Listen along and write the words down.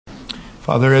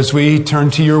Father, as we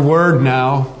turn to your word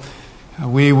now,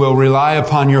 we will rely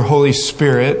upon your Holy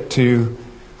Spirit to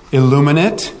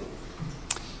illuminate.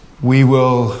 We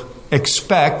will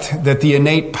expect that the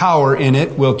innate power in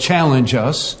it will challenge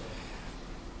us.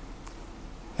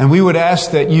 And we would ask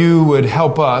that you would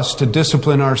help us to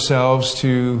discipline ourselves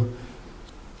to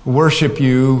worship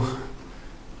you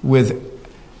with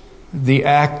the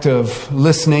act of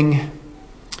listening,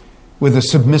 with a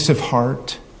submissive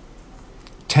heart,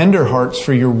 tender hearts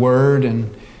for your word,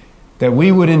 and that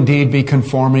we would indeed be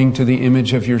conforming to the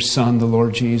image of your Son, the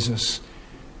Lord Jesus.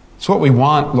 It's what we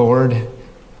want, Lord.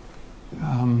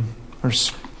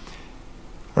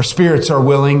 Our spirits are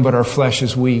willing, but our flesh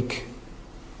is weak.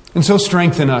 And so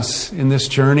strengthen us in this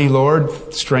journey,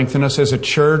 Lord. Strengthen us as a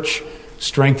church.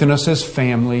 Strengthen us as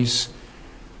families.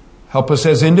 Help us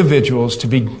as individuals to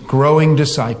be growing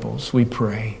disciples, we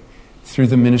pray, through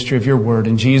the ministry of your word.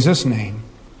 In Jesus' name,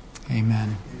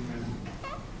 amen.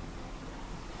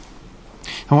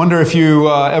 I wonder if you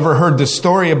ever heard the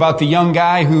story about the young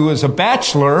guy who was a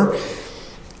bachelor,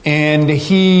 and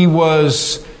he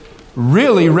was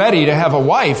really ready to have a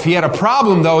wife. He had a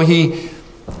problem, though.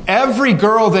 Every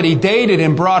girl that he dated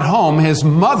and brought home, his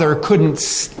mother couldn't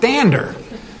stand her.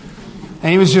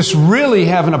 And he was just really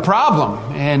having a problem.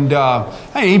 And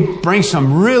he brings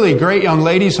some really great young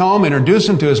ladies home, introduce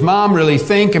them to his mom, really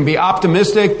think and be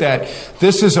optimistic that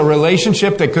this is a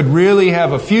relationship that could really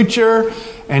have a future.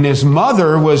 And his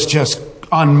mother was just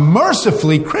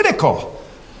unmercifully critical.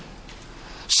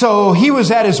 So he was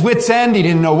at his wit's end. He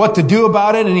didn't know what to do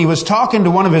about it. And he was talking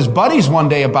to one of his buddies one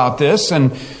day about this.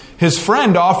 And his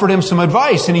friend offered him some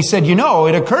advice. And he said,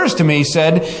 it occurs to me, he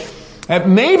said, that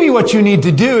maybe what you need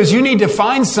to do is you need to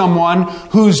find someone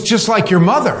who's just like your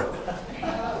mother.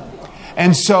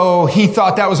 And so he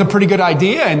thought that was a pretty good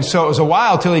idea. And so it was a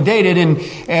while till he dated. And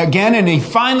he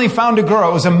finally found a girl.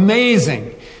 It was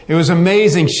amazing. It was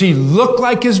amazing. She looked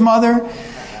like his mother.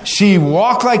 She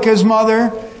walked like his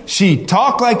mother. She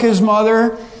talked like his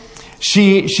mother.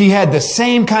 She had the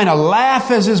same kind of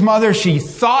laugh as his mother. She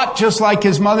thought just like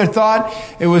his mother thought.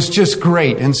 It was just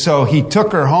great. And so he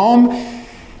took her home.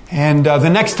 And the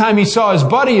next time he saw his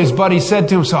buddy said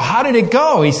to him, "So how did it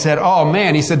go?" He said, "Oh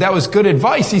man," he said, "that was good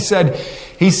advice." He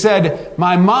said,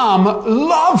 "My mom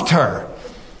loved her."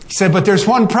 He said, "But there's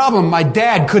one problem. My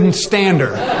dad couldn't stand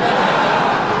her."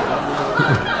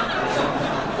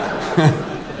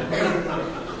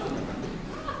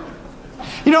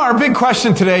 Our big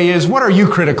question today is, what are you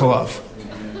critical of?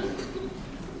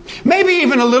 Maybe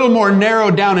even a little more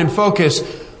narrowed down in focus.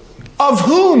 Of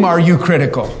whom are you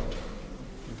critical?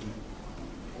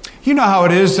 You know how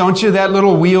it is, don't you? That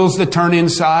little wheels that turn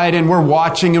inside, and we're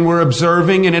watching and we're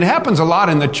observing, and it happens a lot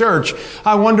in the church.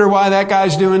 I wonder why that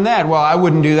guy's doing that. Well, I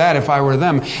wouldn't do that if I were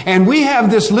them. And we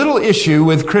have this little issue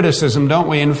with criticism, don't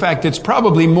we? In fact, it's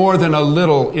probably more than a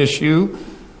little issue.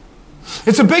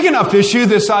 It's a big enough issue,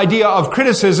 this idea of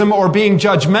criticism or being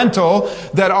judgmental,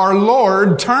 that our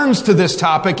Lord turns to this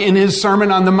topic in His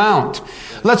Sermon on the Mount.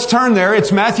 Let's turn there.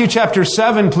 It's Matthew chapter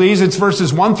 7, please. It's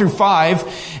verses 1 through 5.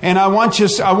 And I want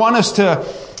us to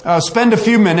spend a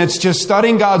few minutes just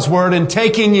studying God's Word and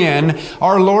taking in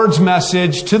our Lord's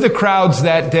message to the crowds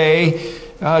that day,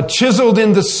 chiseled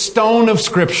in the stone of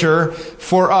Scripture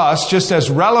for us, just as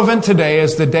relevant today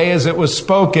as the day as it was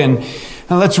spoken.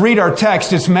 And let's read our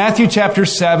text. It's Matthew chapter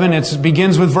 7. It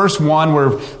begins with verse 1.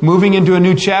 We're moving into a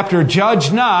new chapter.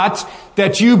 "Judge not,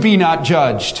 that you be not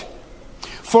judged.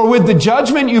 For with the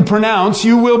judgment you pronounce,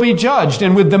 you will be judged.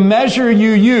 And with the measure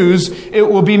you use,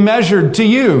 it will be measured to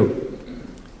you.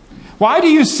 Why do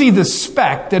you see the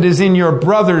speck that is in your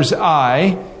brother's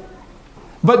eye,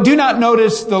 but do not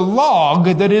notice the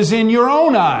log that is in your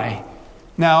own eye?"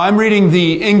 Now, I'm reading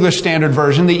the English Standard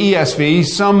Version, the ESV.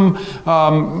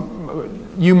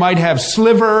 You might have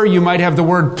sliver, you might have the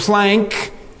word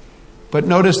plank, but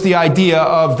notice the idea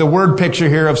of the word picture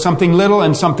here of something little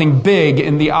and something big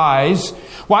in the eyes.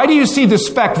 "Why do you see the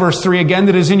speck," verse 3 again,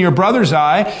 "that is in your brother's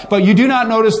eye, but you do not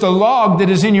notice the log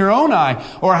that is in your own eye?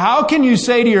 Or how can you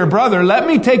say to your brother, 'Let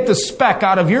me take the speck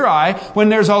out of your eye,' when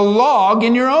there's a log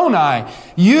in your own eye?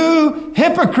 You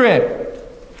hypocrite!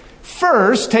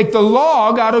 First, take the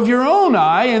log out of your own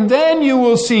eye, and then you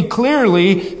will see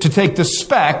clearly to take the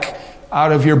speck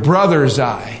out of your brother's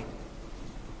eye."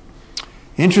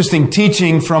 Interesting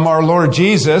teaching from our Lord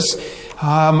Jesus.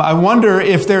 I wonder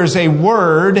if there's a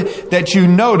word that you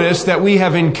notice that we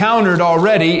have encountered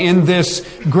already in this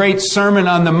great Sermon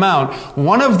on the Mount.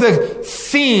 One of the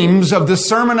themes of the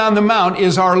Sermon on the Mount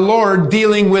is our Lord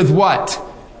dealing with what?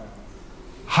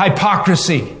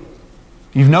 Hypocrisy.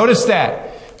 You've noticed that.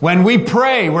 When we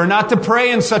pray, we're not to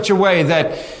pray in such a way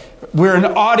that We're an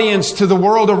audience to the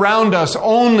world around us,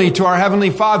 only to our Heavenly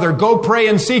Father. Go pray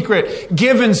in secret.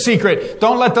 Give in secret.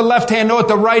 Don't let the left hand know what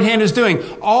the right hand is doing.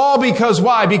 All because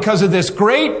why? Because of this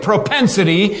great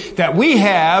propensity that we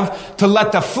have to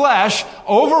let the flesh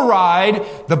override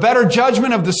the better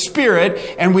judgment of the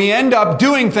Spirit, and we end up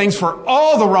doing things for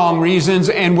all the wrong reasons,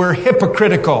 and we're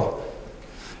hypocritical.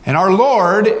 And our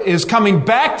Lord is coming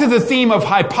back to the theme of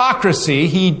hypocrisy.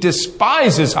 He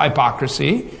despises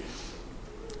hypocrisy.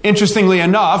 Interestingly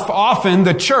enough, often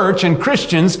the church and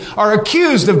Christians are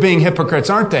accused of being hypocrites,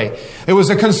 aren't they? It was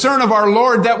a concern of our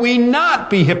Lord that we not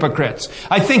be hypocrites.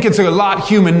 I think it's a lot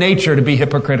human nature to be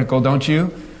hypocritical, don't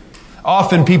you?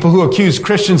 Often people who accuse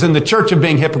Christians in the church of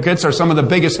being hypocrites are some of the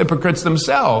biggest hypocrites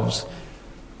themselves.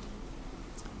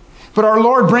 But our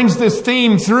Lord brings this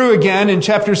theme through again in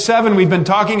chapter 7. We've been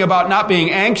talking about not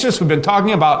being anxious. We've been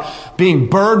talking about being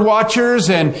bird watchers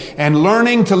and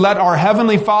learning to let our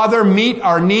Heavenly Father meet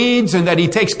our needs, and that He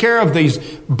takes care of these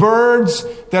birds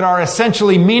that are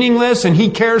essentially meaningless, and He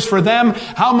cares for them.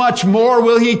 How much more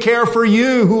will He care for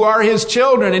you who are His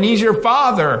children, and He's your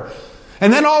Father?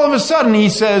 And then all of a sudden He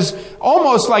says,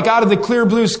 almost like out of the clear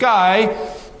blue sky,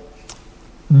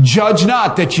 judge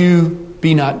not that you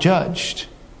be not judged.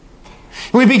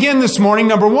 We begin this morning,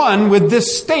 number one, with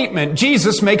this statement.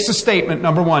 Jesus makes a statement,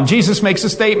 number one. Jesus makes a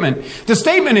statement. The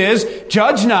statement is,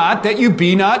 judge not that you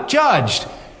be not judged.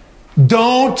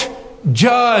 Don't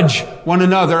judge one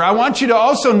another. I want you to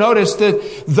also notice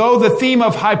that though the theme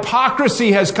of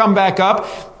hypocrisy has come back up,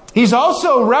 He's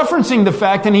also referencing the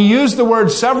fact, and He used the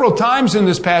word several times in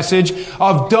this passage,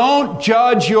 of don't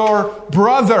judge your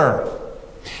brother.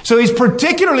 So He's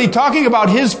particularly talking about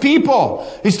His people.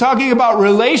 He's talking about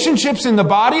relationships in the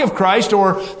body of Christ,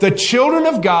 or the children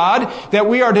of God, that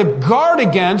we are to guard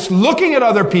against looking at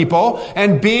other people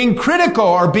and being critical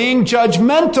or being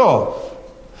judgmental.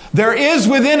 There is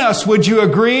within us, would you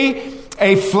agree,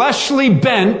 a fleshly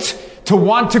bent to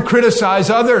want to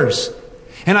criticize others.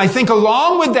 And I think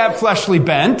along with that fleshly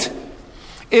bent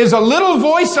is a little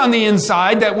voice on the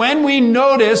inside that when we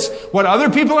notice what other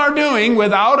people are doing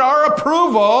without our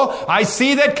approval, I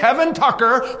see that Kevin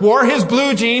Tucker wore his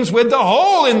blue jeans with the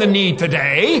hole in the knee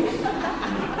today.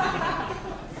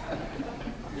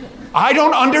 I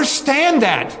don't understand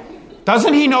that.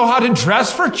 Doesn't he know how to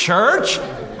dress for church?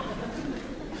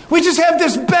 We just have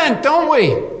this bent, don't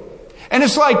we? And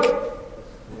it's like,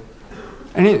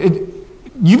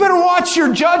 you better watch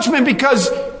your judgment, because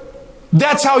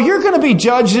that's how you're going to be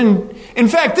judged. And in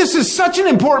fact, this is such an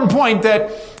important point that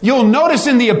you'll notice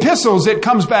in the epistles it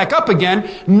comes back up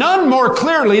again, none more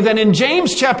clearly than in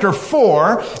James chapter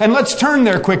 4. And let's turn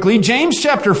there quickly. James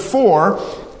chapter 4.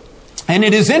 And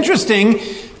it is interesting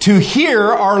to hear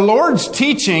our Lord's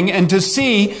teaching and to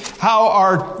see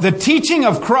how the teaching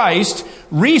of Christ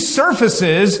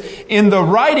resurfaces in the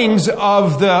writings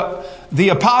of the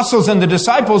apostles and the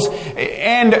disciples.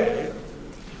 And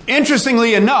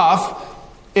interestingly enough,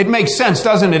 it makes sense,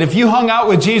 doesn't it? If you hung out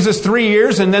with Jesus 3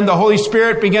 years and then the Holy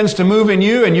Spirit begins to move in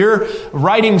you and you're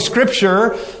writing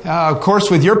Scripture, of course,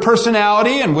 with your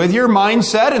personality and with your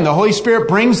mindset, and the Holy Spirit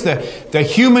brings the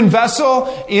human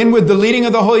vessel in with the leading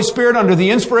of the Holy Spirit under the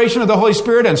inspiration of the Holy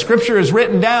Spirit, and Scripture is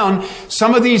written down,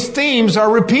 some of these themes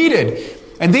are repeated.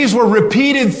 And these were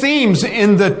repeated themes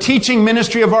in the teaching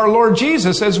ministry of our Lord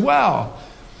Jesus as well.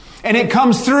 And it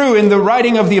comes through in the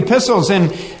writing of the epistles.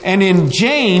 And in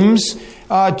James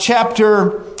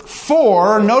chapter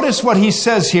 4, notice what he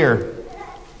says here.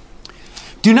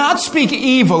 Do not speak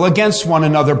evil against one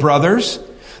another, brothers.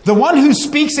 The one who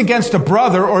speaks against a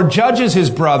brother or judges his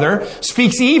brother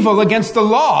speaks evil against the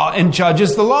law and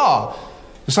judges the law.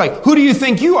 It's like, who do you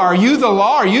think you are? Are you the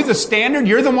law? Are you the standard?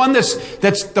 You're the one that's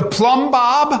the plumb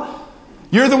bob?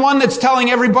 You're the one that's telling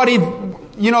everybody,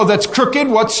 that's crooked,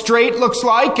 what straight looks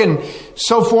like, and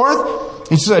so forth.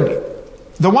 He said,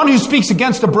 the one who speaks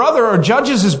against a brother or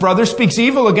judges his brother speaks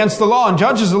evil against the law and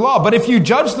judges the law. But if you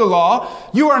judge the law,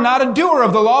 you are not a doer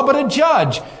of the law, but a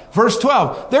judge. Verse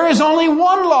 12, there is only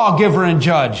one lawgiver and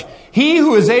judge, he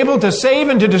who is able to save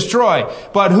and to destroy.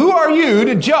 But who are you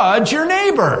to judge your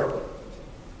neighbor?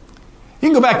 You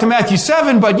can go back to Matthew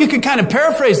 7, but you could kind of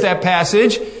paraphrase that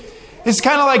passage. It's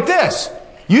kind of like this.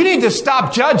 You need to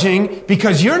stop judging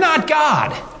because you're not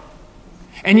God.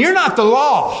 And you're not the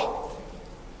law.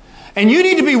 And you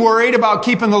need to be worried about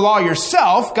keeping the law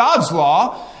yourself, God's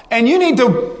law. And you need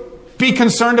to be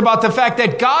concerned about the fact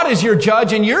that God is your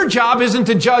judge, and your job isn't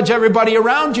to judge everybody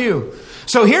around you.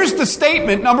 So here's the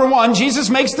statement. Number one, Jesus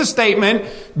makes the statement,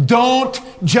 don't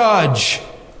judge.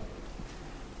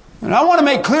 And I want to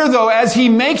make clear, though, as he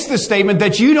makes the statement,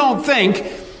 that you don't think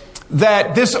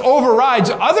that this overrides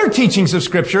other teachings of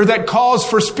Scripture that calls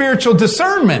for spiritual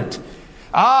discernment.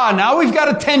 Now we've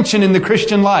got a tension in the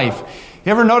Christian life.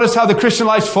 You ever notice how the Christian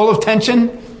life's full of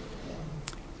tension?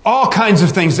 All kinds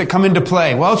of things that come into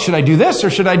play. Well, should I do this or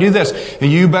should I do this?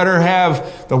 And you better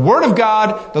have the Word of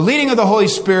God, the leading of the Holy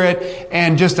Spirit,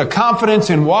 and just a confidence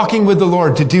in walking with the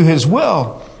Lord to do His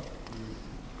will.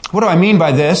 What do I mean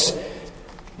by this?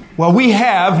 Well, we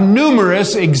have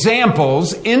numerous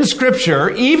examples in Scripture,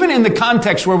 even in the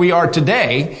context where we are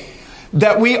today,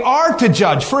 that we are to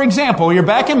judge. For example, you're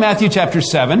back in Matthew chapter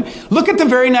 7. Look at the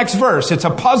very next verse. It's a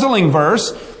puzzling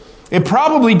verse. It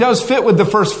probably does fit with the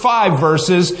first 5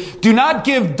 verses. Do not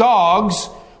give dogs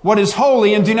what is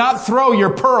holy, and do not throw your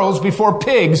pearls before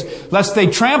pigs, lest they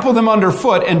trample them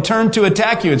underfoot and turn to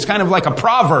attack you. It's kind of like a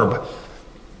proverb.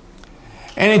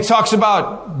 And it talks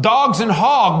about dogs and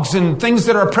hogs and things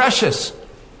that are precious.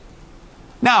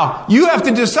 Now, you have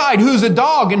to decide who's a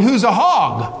dog and who's a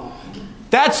hog.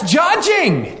 That's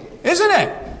judging, isn't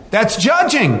it? That's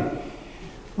judging.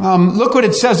 Look what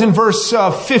it says in verse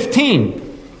 15.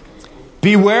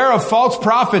 Beware of false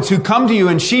prophets who come to you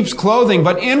in sheep's clothing,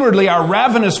 but inwardly are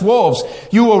ravenous wolves.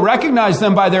 You will recognize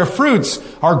them by their fruits.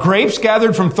 Are grapes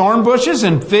gathered from thorn bushes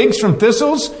and figs from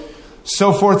thistles?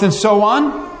 So forth and so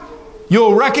on.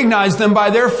 You'll recognize them by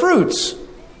their fruits.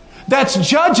 That's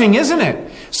judging, isn't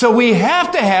it? So we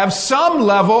have to have some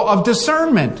level of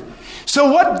discernment.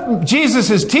 So what Jesus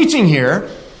is teaching here,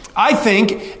 I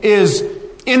think, is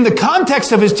in the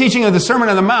context of His teaching of the Sermon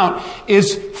on the Mount,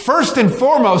 is first and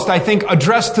foremost, I think,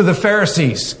 addressed to the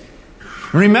Pharisees.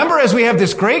 Remember, as we have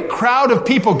this great crowd of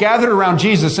people gathered around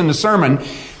Jesus in the sermon,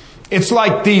 it's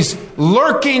like these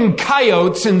lurking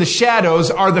coyotes in the shadows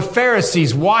are the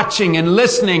Pharisees, watching and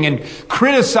listening and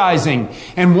criticizing.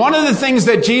 And one of the things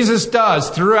that Jesus does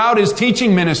throughout His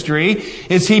teaching ministry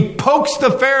is He pokes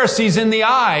the Pharisees in the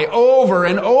eye over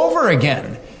and over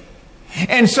again.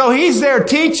 And so He's there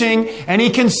teaching, and He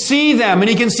can see them, and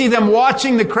He can see them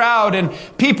watching the crowd and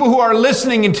people who are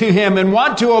listening to Him and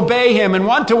want to obey Him and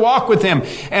want to walk with Him.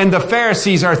 And the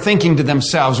Pharisees are thinking to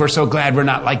themselves, we're so glad we're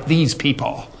not like these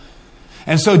people.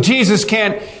 And so Jesus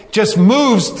can't just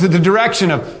moves to the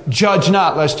direction of judge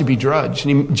not lest you be judged.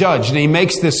 And He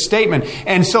makes this statement.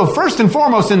 And so first and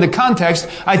foremost in the context,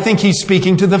 I think He's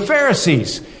speaking to the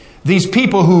Pharisees. These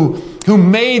people who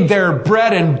made their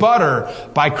bread and butter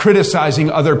by criticizing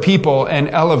other people and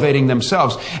elevating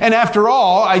themselves. And after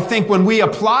all, I think when we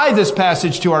apply this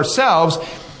passage to ourselves,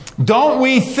 don't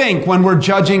we think when we're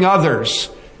judging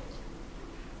others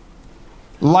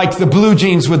like the blue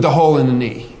jeans with the hole in the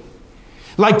knee?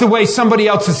 Like the way somebody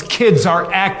else's kids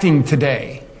are acting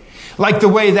today. Like the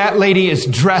way that lady is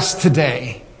dressed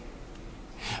today.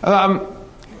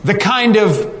 The kind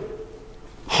of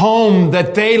home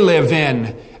that they live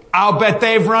in. I'll bet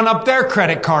they've run up their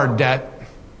credit card debt.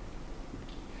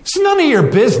 It's none of your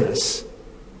business.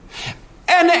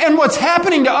 And what's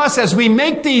happening to us as we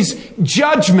make these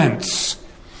judgments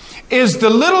is the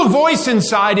little voice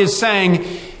inside is saying,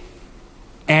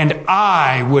 and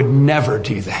I would never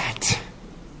do that.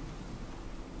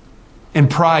 And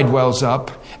pride wells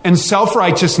up, and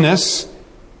self-righteousness,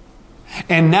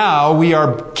 and now we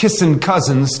are kissing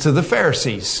cousins to the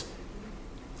Pharisees.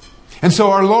 And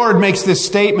so our Lord makes this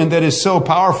statement that is so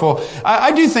powerful.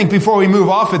 I do think before we move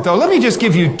off it, though, let me just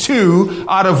give you 2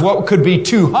 out of what could be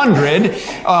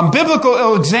 200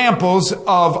 biblical examples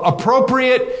of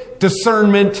appropriate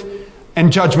discernment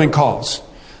and judgment calls.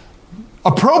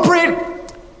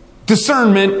 Appropriate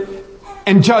discernment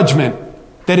and judgment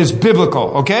that is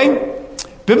biblical, okay?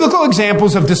 Biblical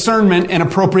examples of discernment and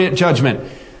appropriate judgment.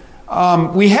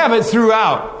 We have it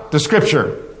throughout the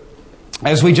Scripture,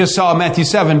 as we just saw in Matthew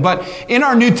 7. But in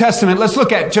our New Testament, let's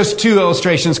look at just 2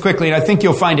 illustrations quickly, and I think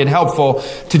you'll find it helpful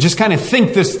to just kind of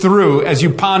think this through as you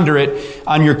ponder it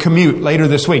on your commute later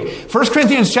this week. 1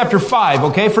 Corinthians chapter 5,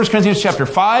 okay? 1 Corinthians chapter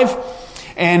 5.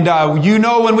 And you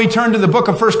know when we turn to the book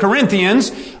of 1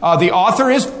 Corinthians, the author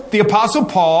is the Apostle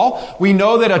Paul. We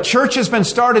know that a church has been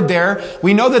started there.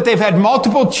 We know that they've had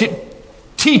multiple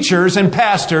teachers and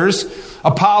pastors,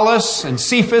 Apollos and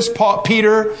Cephas,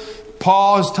 Peter,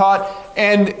 Paul has taught.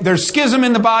 And there's schism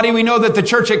in the body. We know that the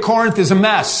church at Corinth is a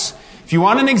mess. If you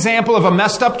want an example of a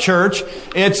messed up church,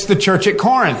 it's the church at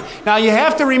Corinth. Now you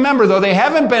have to remember though, they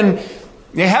haven't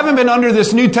been under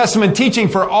this New Testament teaching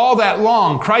for all that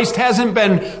long. Christ hasn't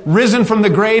been risen from the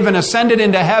grave and ascended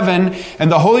into heaven,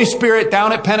 and the Holy Spirit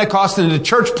down at Pentecost and the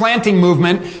church planting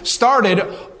movement started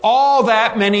all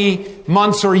that many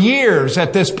months or years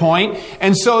at this point.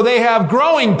 And so they have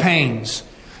growing pains.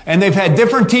 And they've had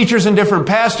different teachers and different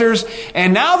pastors.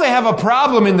 And now they have a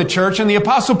problem in the church. And the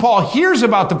Apostle Paul hears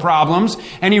about the problems.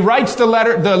 And he writes the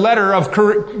letter of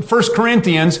 1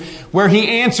 Corinthians, where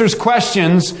he answers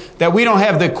questions that we don't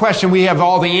have the question. We have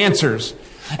all the answers.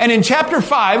 And in chapter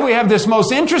 5, we have this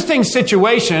most interesting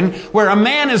situation where a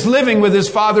man is living with his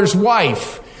father's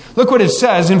wife. Look what it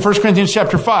says in 1 Corinthians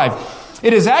chapter 5.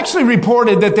 It is actually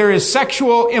reported that there is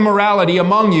sexual immorality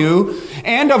among you,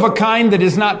 and of a kind that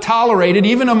is not tolerated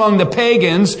even among the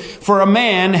pagans, for a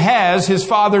man has his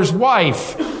father's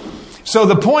wife. So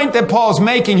the point that Paul's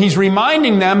making, he's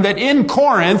reminding them that in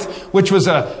Corinth, which was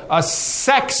a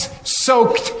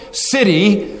sex-soaked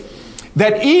city,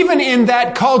 that even in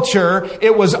that culture,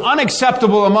 it was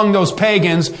unacceptable among those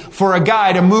pagans for a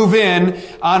guy to move in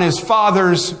on his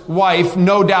father's wife,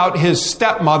 no doubt his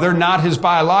stepmother, not his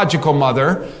biological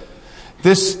mother.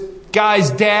 This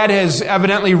guy's dad has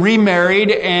evidently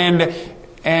remarried, and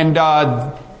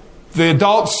the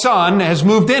adult son has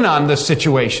moved in on this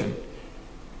situation.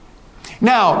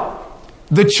 Now,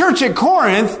 the church at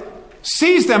Corinth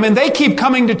sees them, and they keep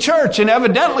coming to church, and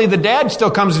evidently the dad still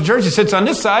comes to church. He sits on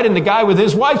this side, and the guy with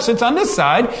his wife sits on this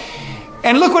side.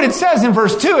 And look what it says in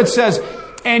verse 2. It says,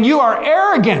 and you are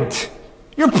arrogant.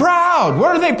 You're proud.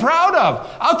 What are they proud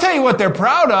of? I'll tell you what they're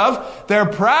proud of. They're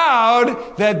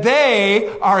proud that they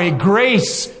are a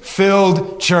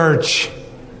grace-filled church.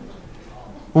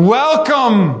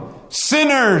 Welcome,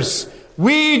 sinners.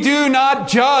 We do not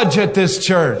judge at this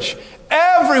church.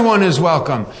 Everyone is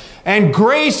welcome. And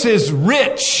grace is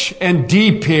rich and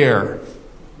deep here.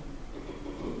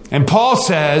 And Paul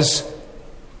says,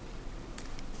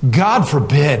 God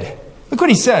forbid. Look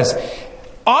what he says.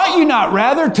 Ought you not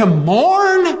rather to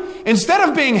mourn? Instead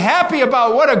of being happy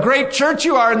about what a great church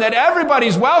you are and that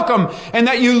everybody's welcome and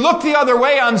that you look the other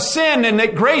way on sin and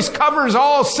that grace covers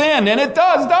all sin. And it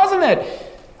does, doesn't it?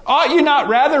 Ought you not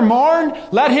rather mourn?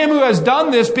 Let him who has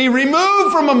done this be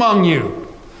removed from among you.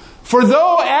 For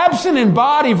though absent in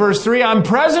body, verse 3, I'm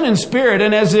present in spirit,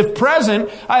 and as if present,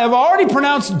 I have already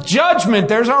pronounced judgment,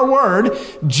 there's our word,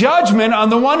 judgment on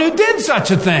the one who did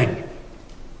such a thing.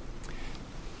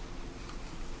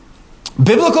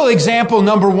 Biblical example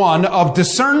number 1 of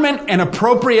discernment and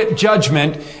appropriate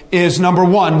judgment is number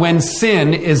 1, when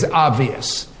sin is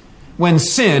obvious. When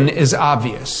sin is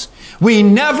obvious. We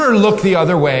never look the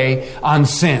other way on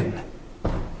sin.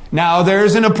 Now,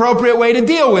 there's an appropriate way to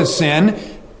deal with sin.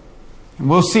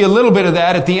 We'll see a little bit of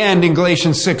that at the end in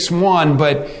Galatians 6:1,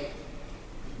 but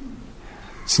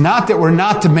it's not that we're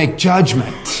not to make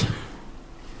judgment.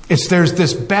 There's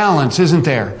this balance, isn't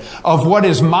there, of what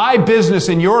is my business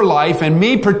in your life and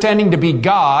me pretending to be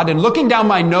God and looking down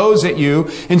my nose at you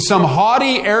in some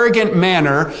haughty, arrogant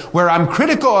manner where I'm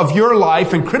critical of your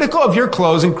life and critical of your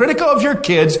clothes and critical of your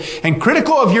kids and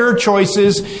critical of your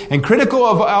choices and critical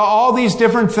of all these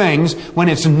different things when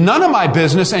it's none of my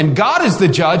business and God is the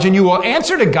judge and you will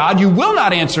answer to God. You will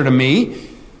not answer to me.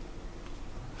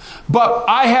 But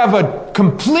I have a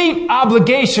complete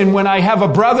obligation when I have a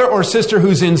brother or sister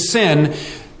who's in sin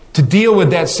to deal with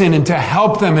that sin and to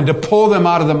help them and to pull them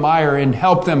out of the mire and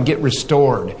help them get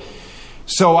restored.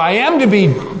 So I am to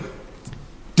be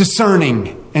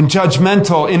discerning and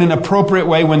judgmental in an appropriate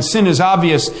way when sin is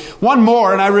obvious. One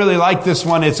more, and I really like this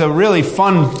one. It's a really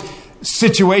fun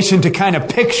situation to kind of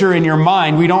picture in your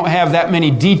mind. We don't have that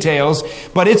many details,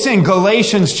 but it's in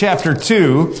Galatians chapter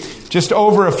 2, just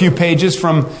over a few pages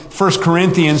from 1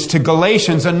 Corinthians to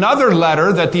Galatians, another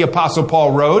letter that the Apostle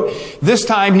Paul wrote. This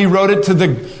time he wrote it to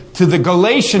the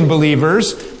Galatian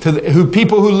believers,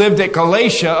 people who lived at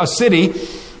Galatia, a city.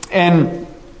 And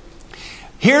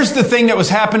here's the thing that was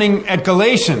happening at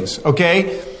Galatians,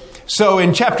 okay? So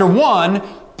in chapter 1,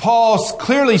 Paul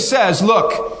clearly says,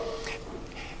 look,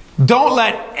 don't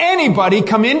let anybody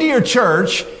come into your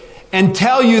church and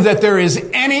tell you that there is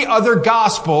any other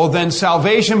gospel than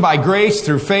salvation by grace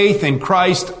through faith in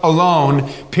Christ alone,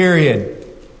 period.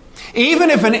 Even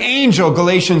if an angel,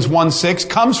 Galatians 1:6,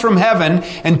 comes from heaven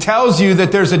and tells you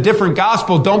that there's a different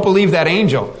gospel, don't believe that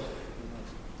angel.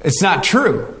 It's not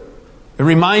true. It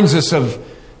reminds us of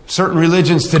certain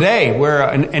religions today where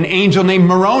an angel named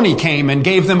Moroni came and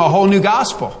gave them a whole new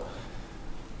gospel.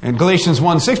 In Galatians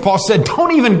 1:6, Paul said,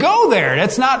 don't even go there.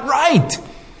 That's not right.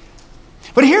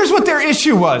 But here's what their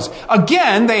issue was.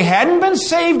 Again, they hadn't been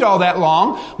saved all that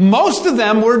long. Most of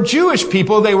them were Jewish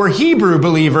people. They were Hebrew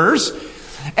believers.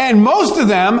 And most of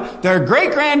them, their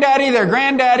great-granddaddy, their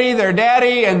granddaddy, their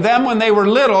daddy, and them when they were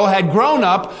little had grown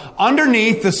up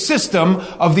underneath the system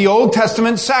of the Old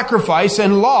Testament sacrifice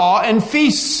and law and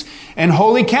feasts and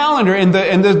holy calendar and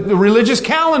the religious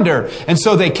calendar. And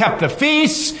so they kept the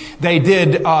feasts. They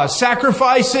did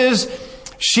sacrifices.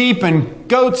 sheep and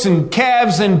goats and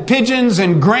calves and pigeons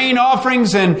and grain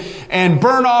offerings and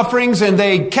burnt offerings, and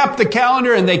they kept the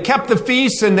calendar and they kept the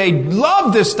feasts and they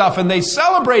loved this stuff and they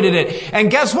celebrated it. And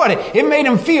guess what? It made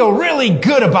them feel really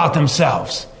good about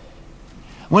themselves.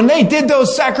 When they did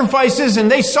those sacrifices and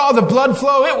they saw the blood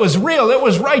flow, it was real. It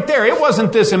was right there. It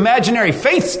wasn't this imaginary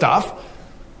faith stuff.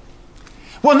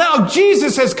 Well, now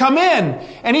Jesus has come in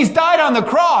and He's died on the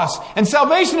cross, and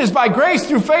salvation is by grace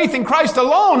through faith in Christ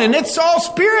alone, and it's all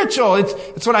spiritual.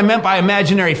 It's what I meant by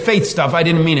imaginary faith stuff. I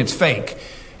didn't mean it's fake.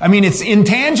 I mean, it's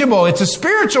intangible. It's a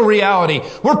spiritual reality.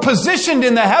 We're positioned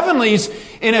in the heavenlies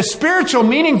in a spiritual,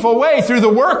 meaningful way through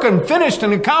the work and finished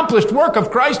and accomplished work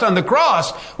of Christ on the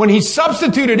cross, when He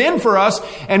substituted in for us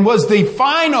and was the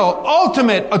final,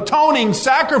 ultimate atoning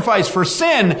sacrifice for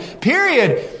sin,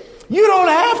 period. You don't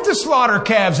have to slaughter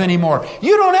calves anymore.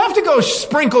 You don't have to go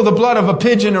sprinkle the blood of a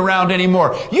pigeon around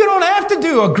anymore. You don't have to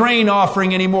do a grain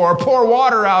offering anymore, or pour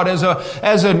water out as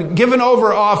a given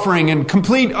over offering and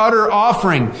complete utter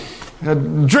offering, a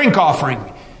drink offering.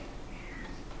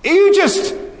 You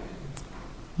just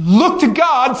look to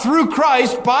God through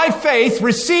Christ by faith,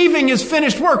 receiving His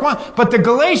finished work. But the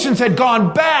Galatians had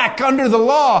gone back under the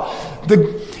law.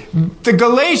 The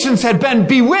Galatians had been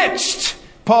bewitched,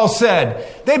 Paul said.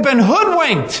 They've been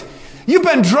hoodwinked. You've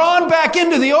been drawn back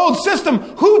into the old system.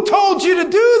 Who told you to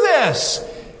do this?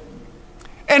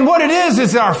 And what it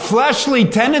is our fleshly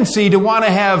tendency to want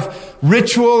to have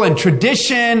ritual and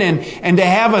tradition and to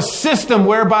have a system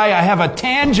whereby I have a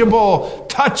tangible,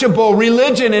 touchable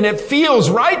religion and it feels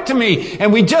right to me.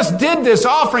 And we just did this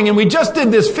offering and we just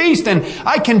did this feast and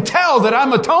I can tell that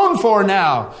I'm atoned for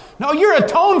now. No, you're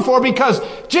atoned for because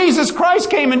Jesus Christ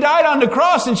came and died on the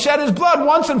cross and shed His blood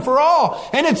once and for all.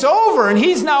 And it's over, and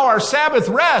He's now our Sabbath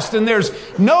rest. And there's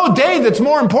no day that's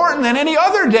more important than any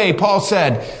other day, Paul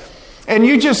said. And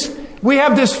we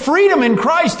have this freedom in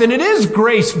Christ, and it is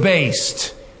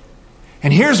grace-based.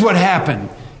 And here's what happened.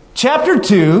 Chapter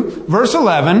 2, verse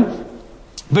 11,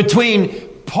 between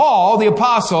Paul, the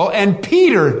apostle, and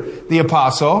Peter, the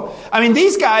apostle. I mean,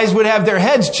 these guys would have their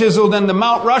heads chiseled in the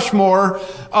Mount Rushmore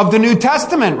of the New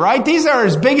Testament, right? These are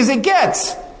as big as it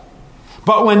gets.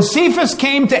 But when Cephas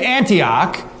came to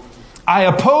Antioch, I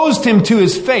opposed him to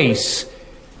his face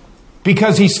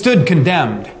because he stood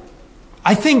condemned.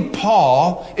 I think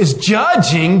Paul is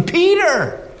judging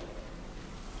Peter.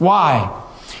 Why?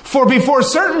 For before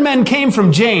certain men came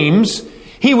from James,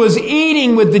 he was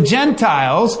eating with the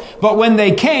Gentiles, but when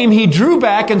they came, he drew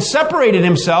back and separated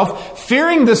himself,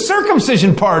 fearing the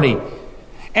circumcision party.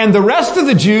 And the rest of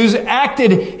the Jews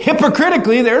acted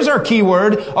hypocritically, there's our key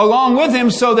word, along with him,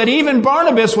 so that even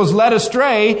Barnabas was led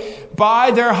astray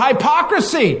by their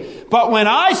hypocrisy. But when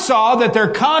I saw that their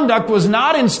conduct was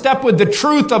not in step with the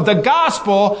truth of the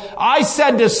gospel, I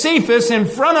said to Cephas in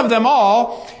front of them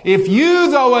all, if you,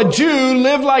 though a Jew,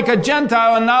 live like a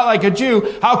Gentile and not like a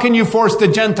Jew, how can you force the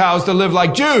Gentiles to live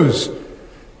like Jews?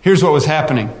 Here's what was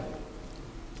happening.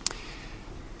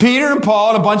 Peter and Paul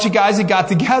and a bunch of guys that got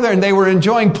together and they were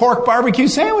enjoying pork barbecue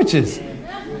sandwiches.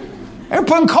 They were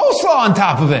putting coleslaw on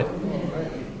top of it.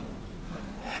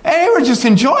 And they were just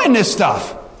enjoying this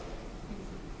stuff.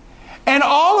 And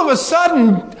all of a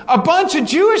sudden, a bunch of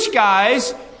Jewish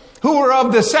guys who were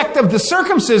of the sect of the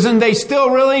circumcision, they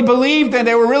still really believed that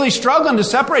they were really struggling to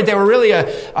separate. They were really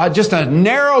just a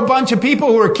narrow bunch of people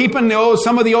who were keeping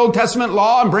some of the Old Testament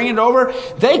law and bringing it over.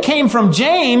 They came from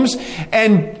James,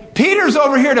 and Peter's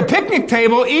over here at a picnic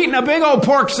table eating a big old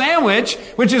pork sandwich,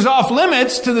 which is off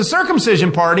limits to the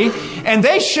circumcision party. And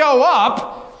they show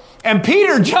up, and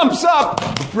Peter jumps up,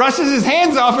 brushes his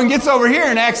hands off, and gets over here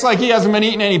and acts like he hasn't been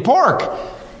eating any pork.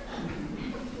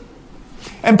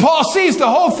 And Paul sees the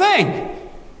whole thing.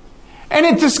 And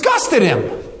it disgusted him.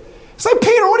 It's like,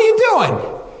 Peter, what are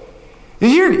you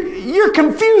doing? You're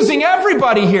confusing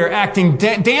everybody here,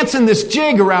 dancing this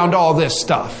jig around all this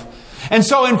stuff. And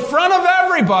so in front of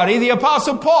everybody, the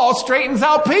Apostle Paul straightens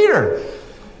out Peter.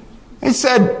 He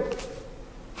said,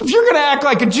 if you're going to act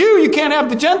like a Jew, you can't have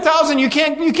the Gentiles, and you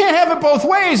can't have it both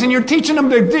ways, and you're teaching them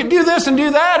to do this and do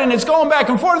that, and it's going back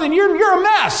and forth, and you're a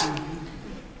mess.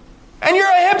 And you're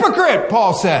a hypocrite,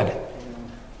 Paul said.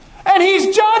 And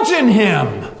he's judging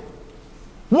him.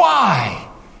 Why?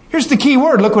 Here's the key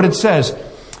word. Look what it says.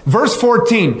 Verse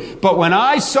 14, but when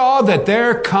I saw that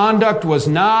their conduct was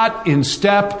not in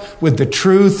step with the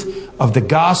truth of the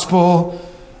gospel,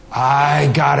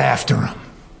 I got after them.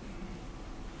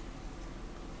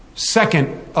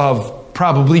 Second of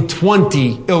probably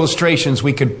 20 illustrations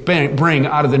we could bring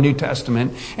out of the New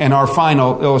Testament, and our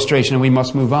final illustration, and we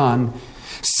must move on.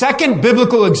 Second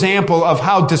biblical example of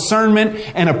how discernment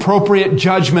and appropriate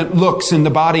judgment looks in the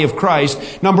body of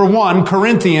Christ. Number one,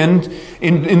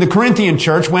 in the Corinthian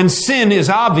church, when sin is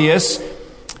obvious.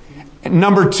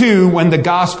 Number two, when the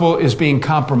gospel is being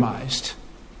compromised.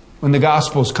 When the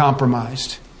gospel is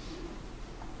compromised,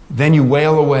 then you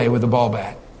wail away with a ball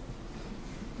bat.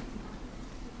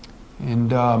 And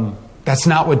that's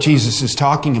not what Jesus is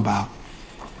talking about.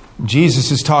 Jesus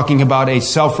is talking about a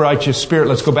self-righteous spirit.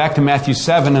 Let's go back to Matthew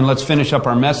 7 and let's finish up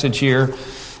our message here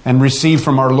and receive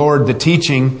from our Lord the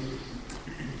teaching.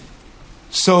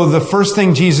 So the first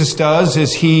thing Jesus does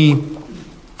is he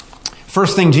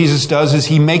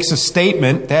makes a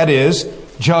statement, that is,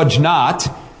 judge not.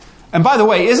 And by the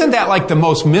way, isn't that like the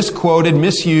most misquoted,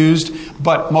 misused,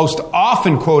 but most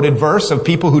often quoted verse of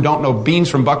people who don't know beans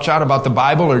from buckshot about the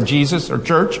Bible or Jesus or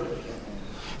church?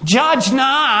 Judge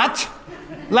not,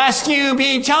 lest you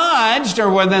be judged. Or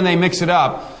well, then they mix it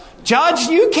up. Judge,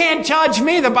 you can't judge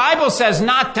me. The Bible says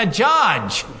not to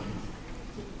judge.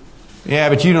 Yeah,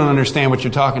 but you don't understand what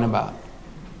you're talking about.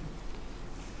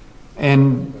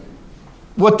 And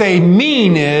what they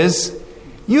mean is,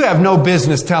 you have no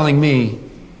business telling me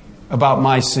about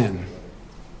my sin.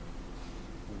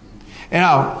 And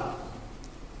now,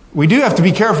 we do have to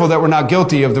be careful that we're not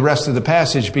guilty of the rest of the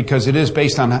passage because it is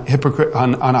based on a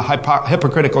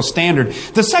hypocritical standard.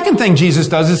 The second thing Jesus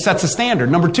does is sets a standard.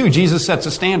 Number two, Jesus sets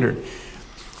a standard.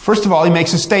 First of all, he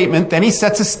makes a statement, then he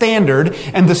sets a standard,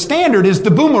 and the standard is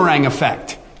the boomerang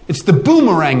effect. It's the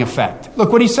boomerang effect.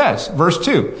 Look what he says, verse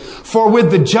 2. For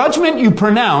with the judgment you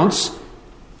pronounce,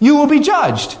 you will be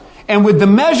judged. And with the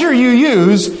measure you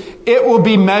use, it will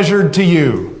be measured to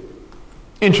you.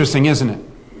 Interesting, isn't it?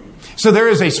 So there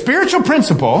is a spiritual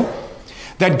principle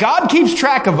that God keeps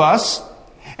track of us,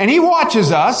 and he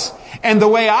watches us, and the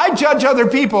way I judge other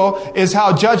people is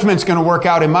how judgment's going to work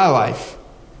out in my life.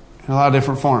 In a lot of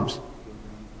different forms.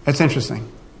 That's interesting.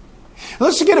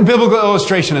 Let's get a biblical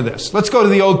illustration of this. Let's go to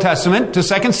the Old Testament, to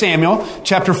 2 Samuel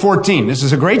chapter 14. This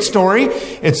is a great story.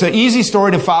 It's an easy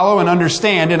story to follow and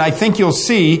understand, and I think you'll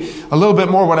see a little bit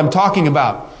more what I'm talking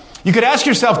about. You could ask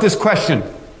yourself this question.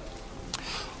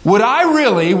 Would I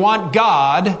really want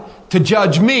God to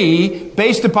judge me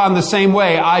based upon the same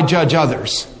way I judge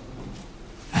others?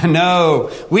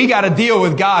 No, we got to deal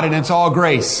with God and it's all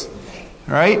grace.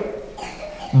 Right?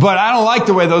 But I don't like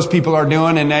the way those people are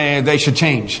doing and they should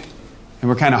change. And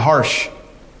we're kind of harsh.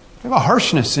 We have a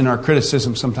harshness in our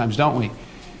criticism sometimes, don't we?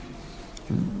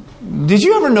 Did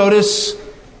you ever notice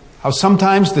how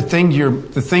sometimes the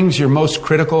things you're most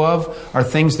critical of are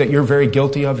things that you're very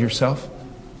guilty of yourself?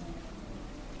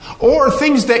 Or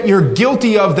things that you're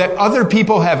guilty of that other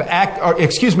people have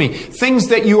things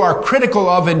that you are critical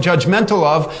of and judgmental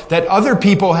of that other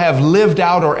people have lived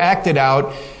out or acted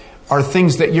out are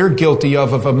things that you're guilty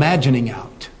of imagining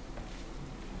out.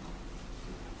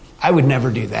 I would never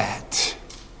do that.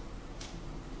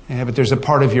 Yeah, but there's a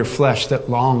part of your flesh that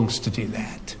longs to do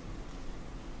that.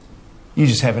 You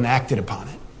just haven't acted upon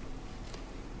it.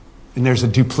 And there's a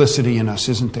duplicity in us,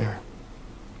 isn't there?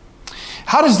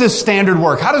 How does this standard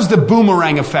work? How does the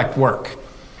boomerang effect work?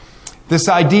 This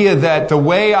idea that the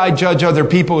way I judge other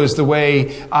people is the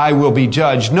way I will be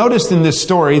judged. Notice in this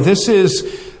story, this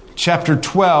is chapter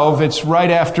 12. It's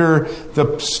right after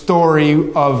the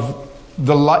story of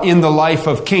in the life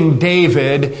of King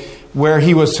David, where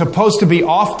he was supposed to be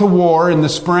off to war in the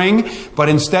spring, but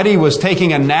instead he was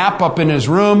taking a nap up in his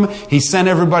room. He sent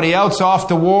everybody else off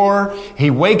to war.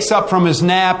 He wakes up from his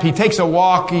nap. He takes a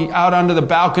walk out onto the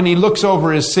balcony, looks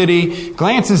over his city,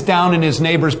 glances down in his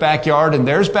neighbor's backyard, and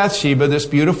there's Bathsheba, this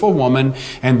beautiful woman,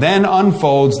 and then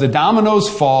unfolds. The dominoes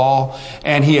fall,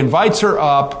 and he invites her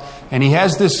up, and he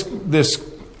has this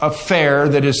affair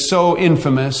that is so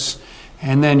infamous.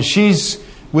 And then she's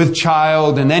with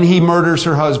child, and then he murders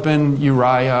her husband,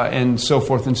 Uriah, and so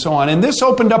forth and so on. And this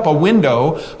opened up a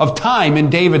window of time in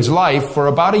David's life for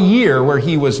about a year where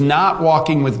he was not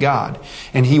walking with God.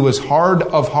 And he was hard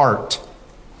of heart.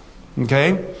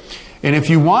 Okay? And if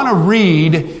you want to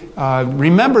read,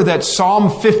 remember that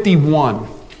Psalm 51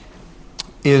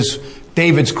 is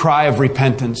David's cry of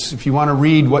repentance. If you want to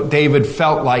read what David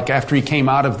felt like after he came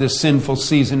out of this sinful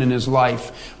season in his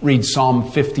life, read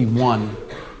Psalm 51.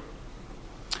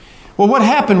 Well, what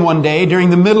happened one day during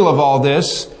the middle of all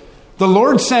this? The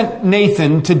Lord sent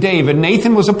Nathan to David.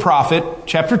 Nathan was a prophet,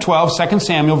 chapter 12, 2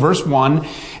 Samuel, verse 1.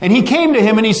 And he came to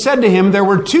him and he said to him, there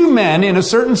were two men in a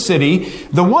certain city.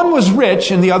 The one was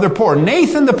rich and the other poor.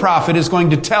 Nathan the prophet is going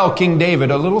to tell King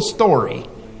David a little story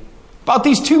about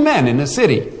these two men in a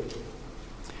city.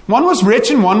 One was rich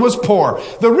and one was poor.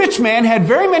 The rich man had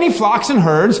very many flocks and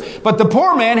herds, but the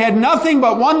poor man had nothing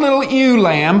but one little ewe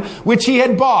lamb, which he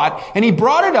had bought. And he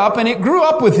brought it up, and it grew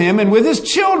up with him and with his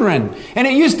children. And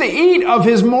it used to eat of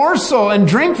his morsel and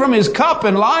drink from his cup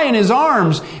and lie in his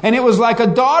arms. And it was like a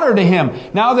daughter to him.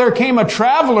 Now there came a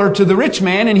traveler to the rich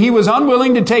man, and he was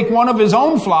unwilling to take one of his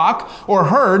own flock or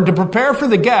herd to prepare for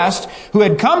the guest who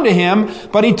had come to him.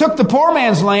 But he took the poor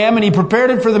man's lamb, and he prepared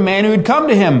it for the man who had come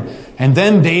to him. And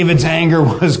then David's anger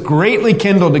was greatly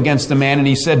kindled against the man, and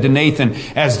he said to Nathan,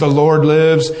 "As the Lord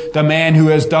lives, the man who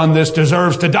has done this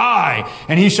deserves to die,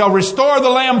 and he shall restore the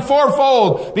lamb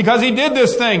fourfold because he did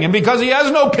this thing and because he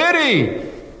has no pity."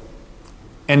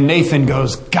 And Nathan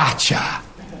goes, "Gotcha."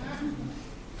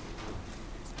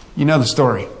 You know the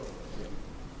story.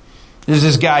 There's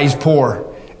this guy, he's poor.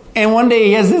 And one day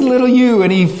he has this little ewe,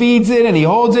 and he feeds it, and he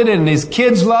holds it, and his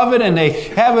kids love it, and they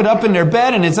have it up in their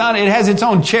bed, and it has its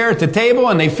own chair at the table,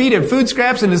 and they feed it food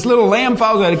scraps, and this little lamb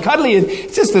follows it, cuddly.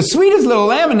 It's just the sweetest little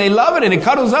lamb, and they love it, and it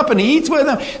cuddles up, and he eats with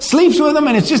them, sleeps with them,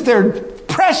 and it's just their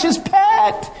precious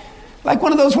pet. Like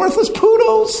one of those worthless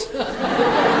poodles.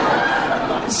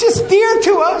 It's just dear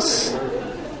to us.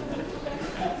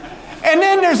 And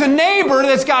then there's a neighbor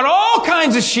that's got all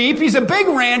kinds of sheep. He's a big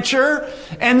rancher.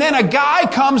 And then a guy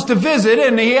comes to visit,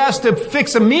 and he has to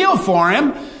fix a meal for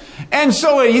him. And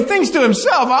so he thinks to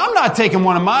himself, I'm not taking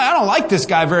one of my, I don't like this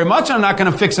guy very much. I'm not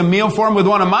going to fix a meal for him with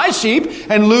one of my sheep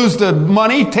and lose the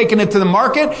money taking it to the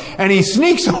market. And he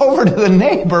sneaks over to the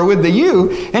neighbor with the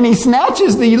ewe, and he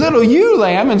snatches the little ewe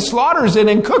lamb and slaughters it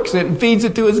and cooks it and feeds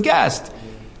it to his guest.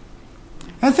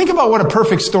 And think about what a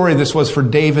perfect story this was for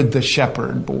David the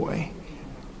shepherd boy.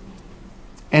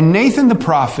 And Nathan the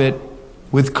prophet,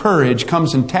 with courage,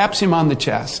 comes and taps him on the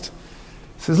chest.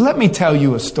 Says, "Let me tell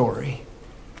you a story."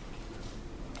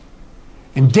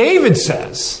 And David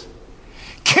says,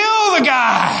 "Kill the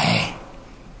guy."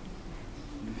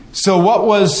 So what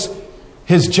was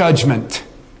his judgment?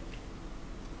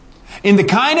 In the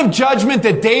kind of judgment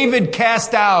that David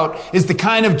cast out is the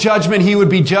kind of judgment he would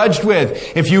be judged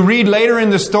with. If you read later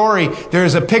in the story, there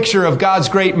is a picture of God's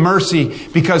great mercy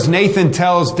because Nathan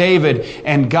tells David,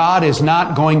 and God is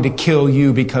not going to kill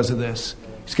you because of this.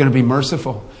 He's going to be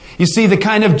merciful. You see, the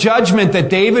kind of judgment that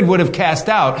David would have cast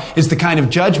out is the kind of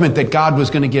judgment that God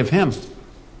was going to give him.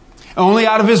 Only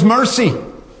out of His mercy.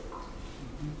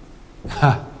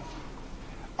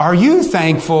 Are you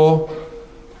thankful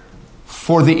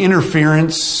for the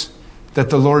interference that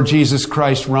the Lord Jesus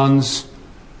Christ runs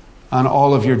on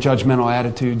all of your judgmental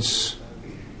attitudes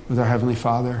with our Heavenly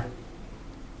Father?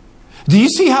 Do you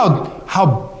see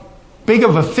how big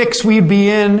of a fix we'd be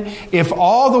in if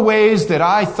all the ways that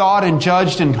I thought and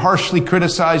judged and harshly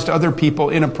criticized other people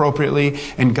inappropriately,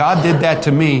 and God did that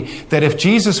to me, that if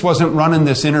Jesus wasn't running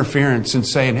this interference and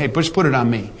saying, "Hey, Bush, put it on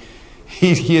me.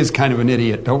 He is kind of an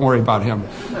idiot. Don't worry about him.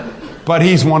 But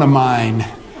he's one of mine.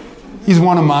 He's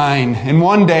one of mine. And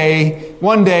one day,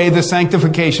 the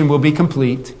sanctification will be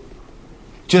complete.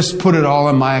 Just put it all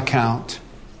on my account."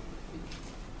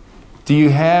 Do you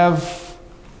have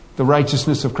the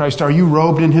righteousness of Christ? Are you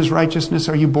robed in His righteousness?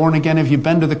 Are you born again? Have you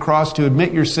been to the cross to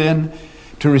admit your sin,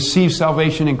 to receive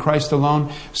salvation in Christ alone,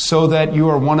 so that you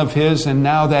are one of His, and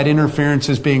now that interference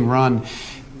is being run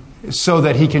so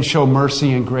that He can show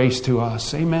mercy and grace to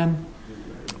us? Amen?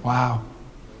 Wow.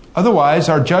 Otherwise,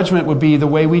 our judgment would be the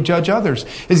way we judge others.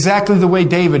 Exactly the way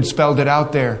David spelled it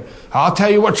out there. "I'll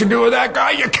tell you what you do with that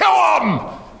guy, you kill him."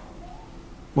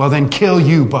 Well, then kill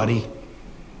you, buddy.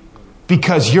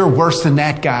 Because you're worse than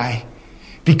that guy.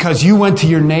 Because you went to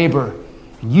your neighbor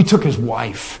and you took his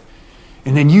wife.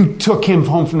 And then you took him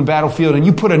home from the battlefield and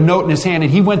you put a note in his hand,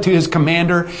 and he went to his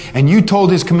commander, and you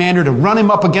told his commander to run him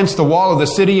up against the wall of the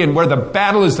city and where the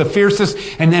battle is the fiercest,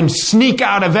 and then sneak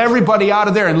out of everybody out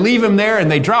of there and leave him there, and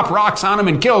they drop rocks on him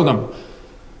and killed him.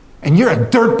 And you're a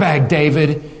dirtbag,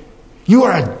 David. You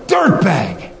are a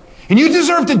dirtbag. And you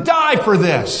deserve to die for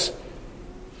this.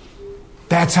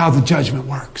 That's how the judgment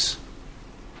works.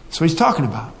 That's what he's talking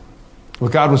about. Well,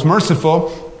 God was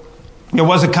merciful. There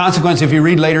was a consequence. If you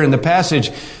read later in the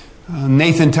passage,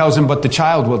 Nathan tells him, "But the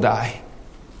child will die."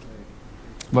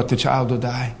 But the child will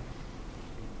die.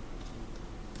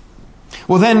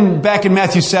 Well, then back in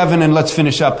Matthew 7, and let's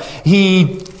finish up.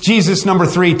 Jesus, number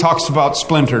 3, talks about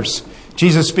splinters.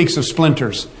 Jesus speaks of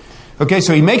splinters. Okay,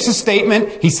 so he makes a statement,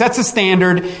 he sets a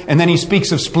standard, and then he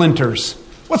speaks of splinters.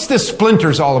 What's this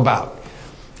splinters all about?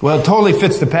 Well, it totally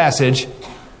fits the passage.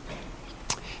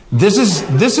 This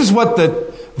is what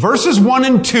the verses 1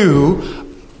 and 2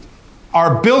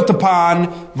 are built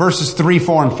upon verses 3,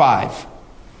 4, and 5.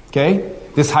 Okay?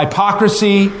 This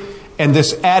hypocrisy and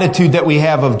this attitude that we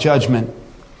have of judgment.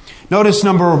 Notice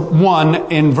number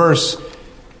 1 in verse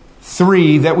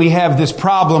 3 that we have this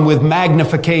problem with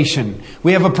magnification.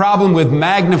 We have a problem with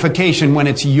magnification when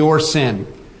it's your sin.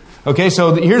 Okay,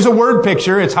 so here's a word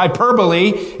picture. It's hyperbole.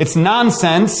 It's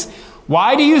nonsense.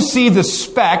 Why do you see the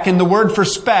speck? And the word for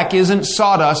speck isn't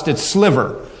sawdust, it's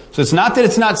sliver. So it's not that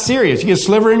it's not serious. You get a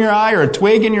sliver in your eye or a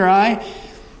twig in your eye,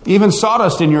 even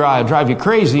sawdust in your eye will drive you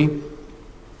crazy.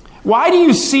 Why do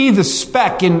you see the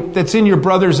speck that's in your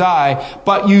brother's eye,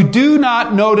 but you do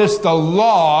not notice the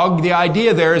log? The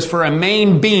idea there is for a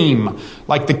main beam,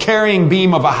 like the carrying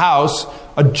beam of a house,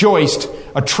 a joist,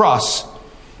 a truss,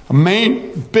 a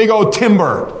main big old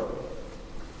timber.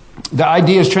 The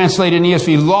idea is translated in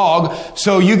ESV log.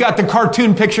 So you got the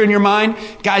cartoon picture in your mind?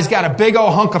 Guy's got a big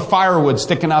old hunk of firewood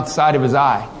sticking out the side of his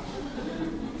eye.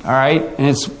 All right?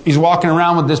 And he's walking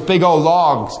around with this big old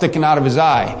log sticking out of his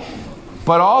eye.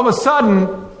 But all of a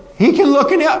sudden, he can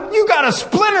look and you got a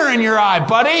splinter in your eye,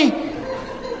 buddy.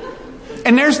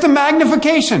 And there's the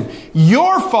magnification.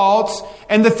 Your faults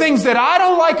and the things that I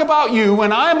don't like about you,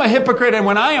 when I'm a hypocrite and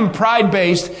when I am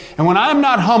pride-based and when I'm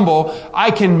not humble,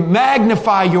 I can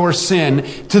magnify your sin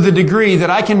to the degree that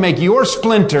I can make your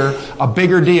splinter a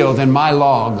bigger deal than my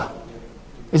log.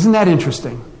 Isn't that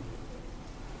interesting?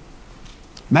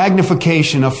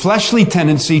 Magnification, a fleshly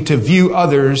tendency to view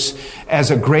others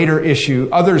as a greater issue,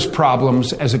 others'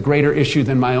 problems as a greater issue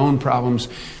than my own problems.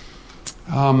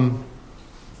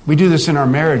 We do this in our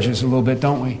marriages a little bit,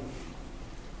 don't we?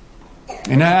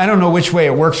 And I don't know which way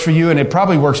it works for you, and it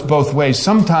probably works both ways.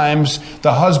 Sometimes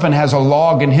the husband has a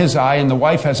log in his eye and the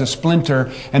wife has a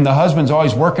splinter, and the husband's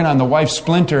always working on the wife's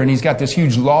splinter, and he's got this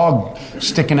huge log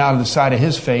sticking out of the side of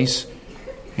his face,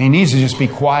 and he needs to just be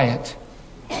quiet.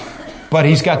 But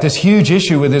he's got this huge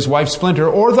issue with his wife's splinter,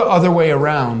 or the other way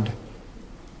around.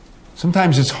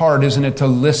 Sometimes it's hard, isn't it, to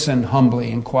listen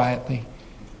humbly and quietly.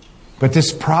 But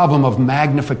this problem of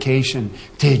magnification,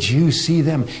 did you see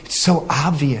them? It's so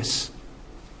obvious.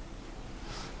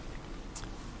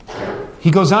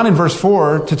 He goes on in verse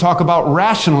 4 to talk about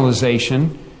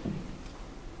rationalization.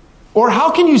 Or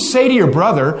how can you say to your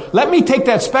brother, let me take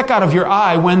that speck out of your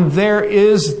eye when there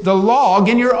is the log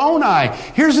in your own eye?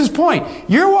 Here's his point.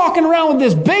 You're walking around with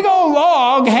this big old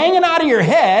log hanging out of your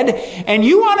head, and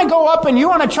you want to go up and you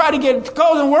want to try to get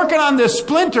going and working on this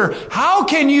splinter. How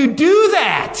can you do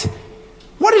that?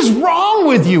 What is wrong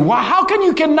with you? How can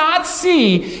you cannot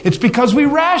see? It's because we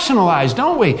rationalize,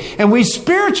 don't we? And we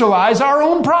spiritualize our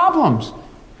own problems.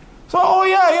 So,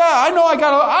 I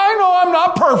know I'm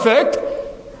not perfect.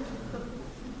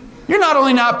 You're not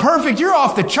only not perfect, you're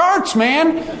off the charts,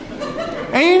 man.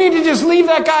 And you need to just leave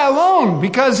that guy alone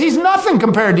because he's nothing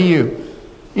compared to you.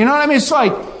 You know what I mean? It's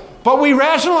like, but we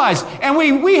rationalize. And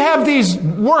we have these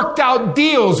worked out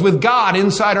deals with God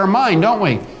inside our mind, don't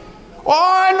we? Well,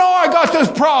 I know I got this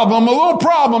problem, a little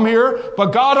problem here, but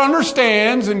God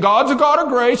understands, and God's a God of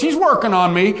grace. He's working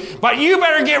on me. But you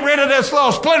better get rid of this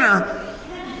little splinter.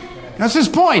 That's his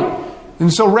point.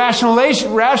 And so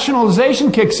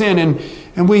rationalization kicks in,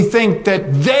 and we think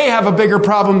that they have a bigger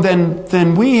problem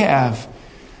than we have.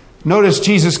 Notice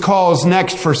Jesus calls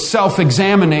next for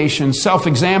self-examination.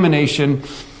 Self-examination.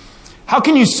 How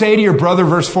can you say to your brother,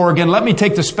 verse 4 again, let me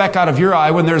take the speck out of your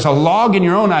eye when there's a log in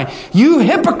your own eye? You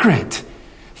hypocrite!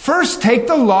 First take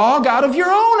the log out of your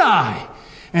own eye,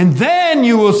 and then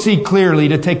you will see clearly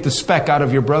to take the speck out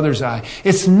of your brother's eye.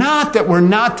 It's not that we're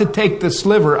not to take the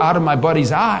sliver out of my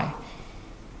buddy's eye.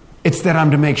 It's that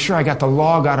I'm to make sure I got the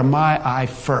log out of my eye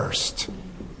first.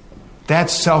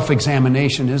 That's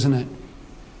self-examination, isn't it?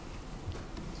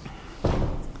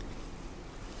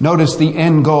 Notice the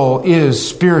end goal is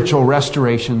spiritual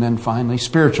restoration, then finally,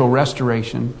 spiritual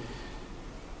restoration.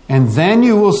 And then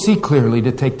you will see clearly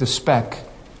to take the speck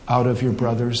out of your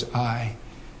brother's eye.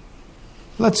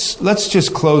 Let's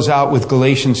just close out with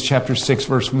Galatians chapter 6,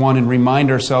 verse 1 and remind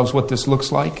ourselves what this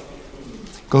looks like.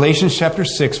 Galatians chapter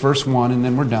 6, verse 1, and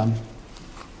then we're done.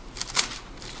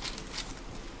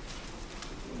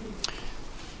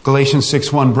 Galatians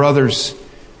 6:1, brothers,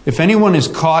 if anyone is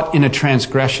caught in a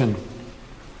transgression,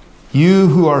 you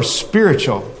who are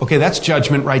spiritual. Okay, that's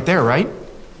judgment right there, right?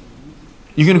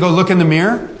 You're going to go look in the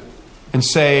mirror and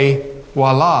say,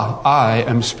 voila, I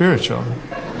am spiritual.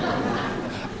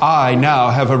 I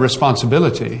now have a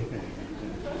responsibility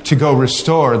to go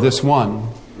restore this one.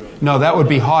 No, that would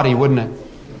be haughty, wouldn't it?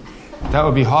 That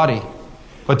would be haughty.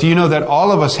 But do you know that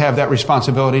all of us have that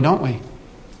responsibility, don't we?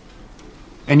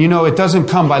 And you know, it doesn't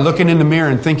come by looking in the mirror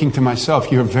and thinking to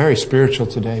myself, you're very spiritual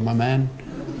today, my man.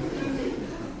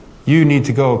 You need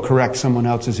to go correct someone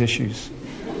else's issues.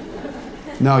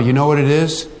 No, you know what it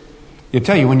is? I'll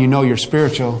tell you when you know you're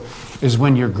spiritual is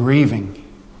when you're grieving.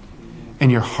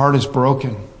 and your heart is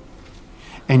broken,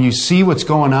 and you see what's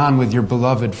going on with your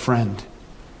beloved friend,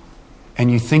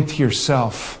 and you think to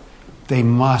yourself, they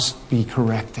must be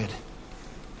corrected.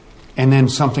 And then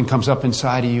something comes up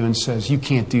inside of you and says, you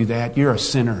can't do that. You're a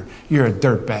sinner. You're a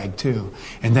dirtbag too.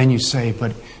 And then you say,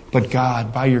 but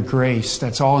God, by your grace,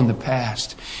 that's all in the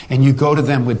past. And you go to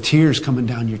them with tears coming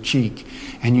down your cheek,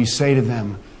 and you say to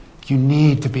them, you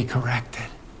need to be corrected.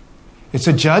 It's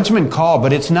a judgment call,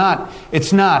 but it's not,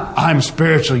 I'm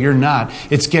spiritual, you're not.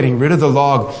 It's getting rid of the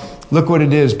log. Look what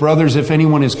it is. Brothers, if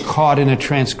anyone is caught in a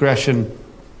transgression,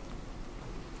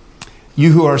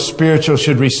 you who are spiritual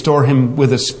should restore him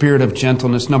with a spirit of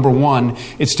gentleness. Number one,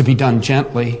 it's to be done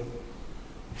gently.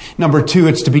 Number two,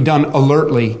 it's to be done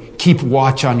alertly. Keep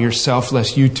watch on yourself,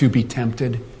 lest you too be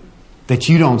tempted, that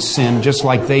you don't sin just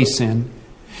like they sin.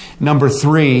 Number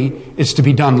three, it's to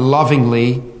be done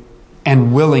lovingly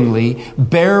and willingly.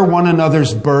 Bear one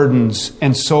another's burdens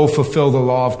and so fulfill the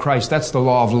law of Christ. That's the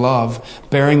law of love,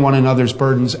 bearing one another's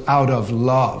burdens out of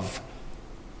love.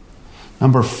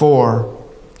 Number four,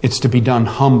 it's to be done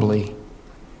humbly.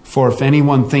 For if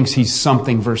anyone thinks he's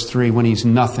something, verse 3, when he's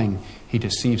nothing, he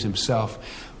deceives himself.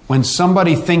 When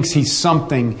somebody thinks he's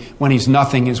something when he's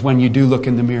nothing is when you do look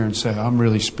in the mirror and say, I'm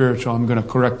really spiritual, I'm going to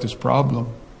correct this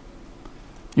problem.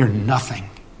 You're nothing.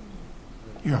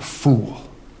 You're a fool.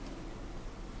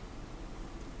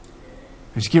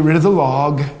 Let's get rid of the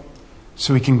log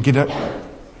so we can get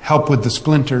help with the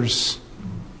splinters.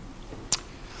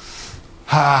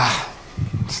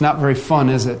 It's not very fun,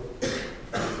 is it?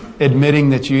 Admitting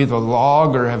that you either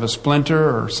log or have a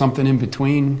splinter or something in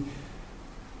between.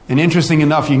 And interesting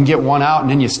enough, you can get one out and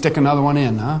then you stick another one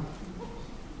in, huh?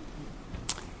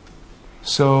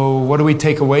 So what do we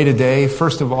take away today?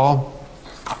 First of all,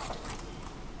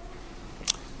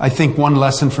 I think one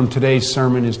lesson from today's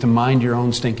sermon is to mind your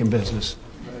own stinking business.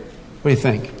 What do you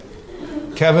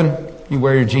think? Kevin, you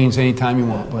wear your jeans anytime you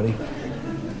want, buddy.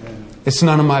 It's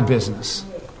none of my business.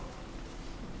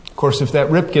 Of course, if that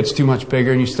rip gets too much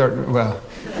bigger and you start, then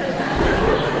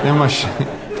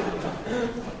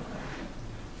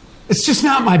it's just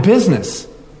not my business.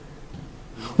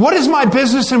 What is my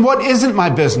business and what isn't my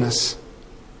business?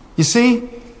 You see?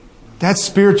 That's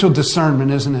spiritual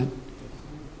discernment, isn't it?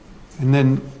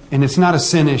 And it's not a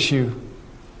sin issue.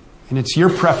 And it's your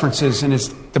preferences, and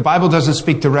the Bible doesn't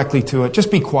speak directly to it.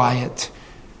 Just be quiet.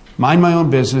 Mind my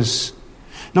own business.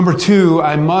 Number two,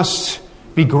 I must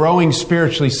be growing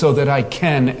spiritually so that I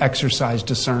can exercise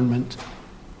discernment.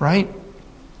 Right?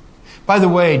 By the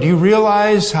way, do you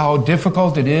realize how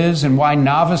difficult it is and why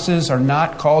novices are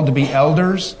not called to be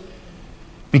elders?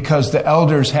 Because the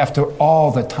elders have to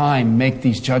all the time make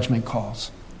these judgment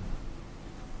calls.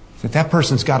 That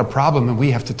person's got a problem and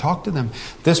we have to talk to them.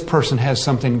 This person has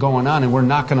something going on and we're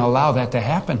not going to allow that to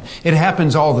happen. It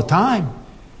happens all the time.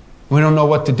 We don't know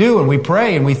what to do, and we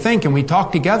pray and we think and we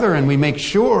talk together and we make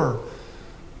sure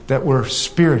that we're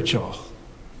spiritual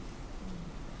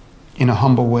in a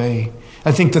humble way.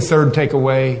 I think the third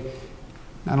takeaway,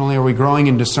 not only are we growing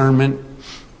in discernment,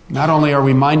 not only are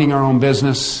we minding our own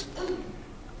business,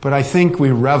 but I think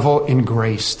we revel in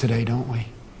grace today, don't we?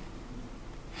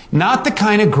 Not the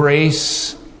kind of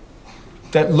grace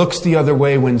that looks the other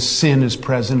way when sin is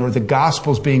present or the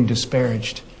gospel's being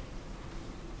disparaged.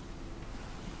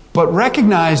 But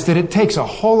recognize that it takes a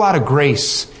whole lot of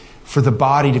grace for the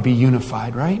body to be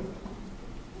unified, right?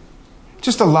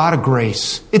 Just a lot of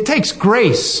grace. It takes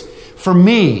grace for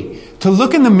me to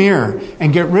look in the mirror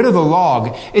and get rid of the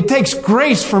log. It takes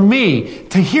grace for me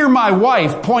to hear my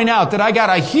wife point out that I got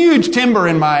a huge timber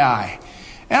in my eye.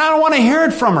 And I don't want to hear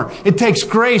it from her. It takes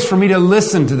grace for me to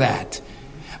listen to that.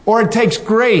 Or it takes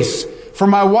grace for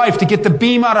my wife to get the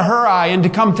beam out of her eye and to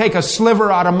come take a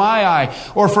sliver out of my eye.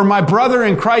 Or for my brother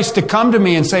in Christ to come to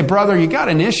me and say, brother, you got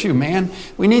an issue, man.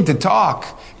 We need to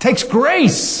talk. It takes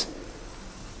grace.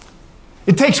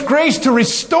 It takes grace to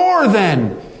restore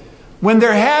then when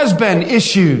there has been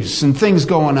issues and things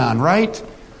going on, right?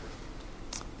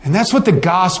 And that's what the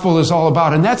gospel is all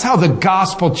about. And that's how the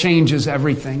gospel changes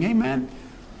everything. Amen?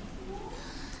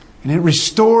 And it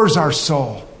restores our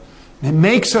soul. And it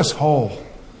makes us whole.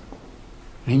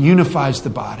 And it unifies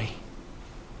the body.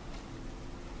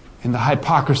 And the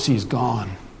hypocrisy is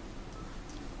gone.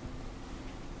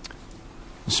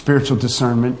 The spiritual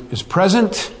discernment is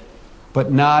present,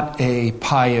 but not a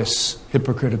pious,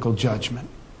 hypocritical judgment.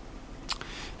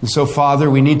 And so, Father,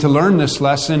 we need to learn this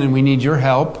lesson and we need your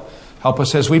help. Help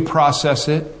us as we process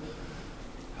it.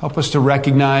 Help us to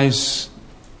recognize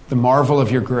the marvel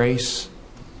of your grace.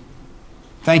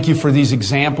 Thank you for these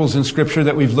examples in Scripture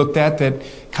that we've looked at that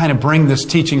kind of bring this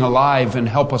teaching alive and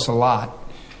help us a lot.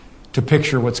 to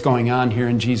picture what's going on here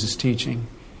in Jesus' teaching.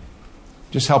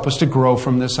 Just help us to grow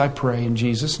from this, I pray, in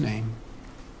Jesus' name.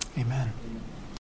 Amen.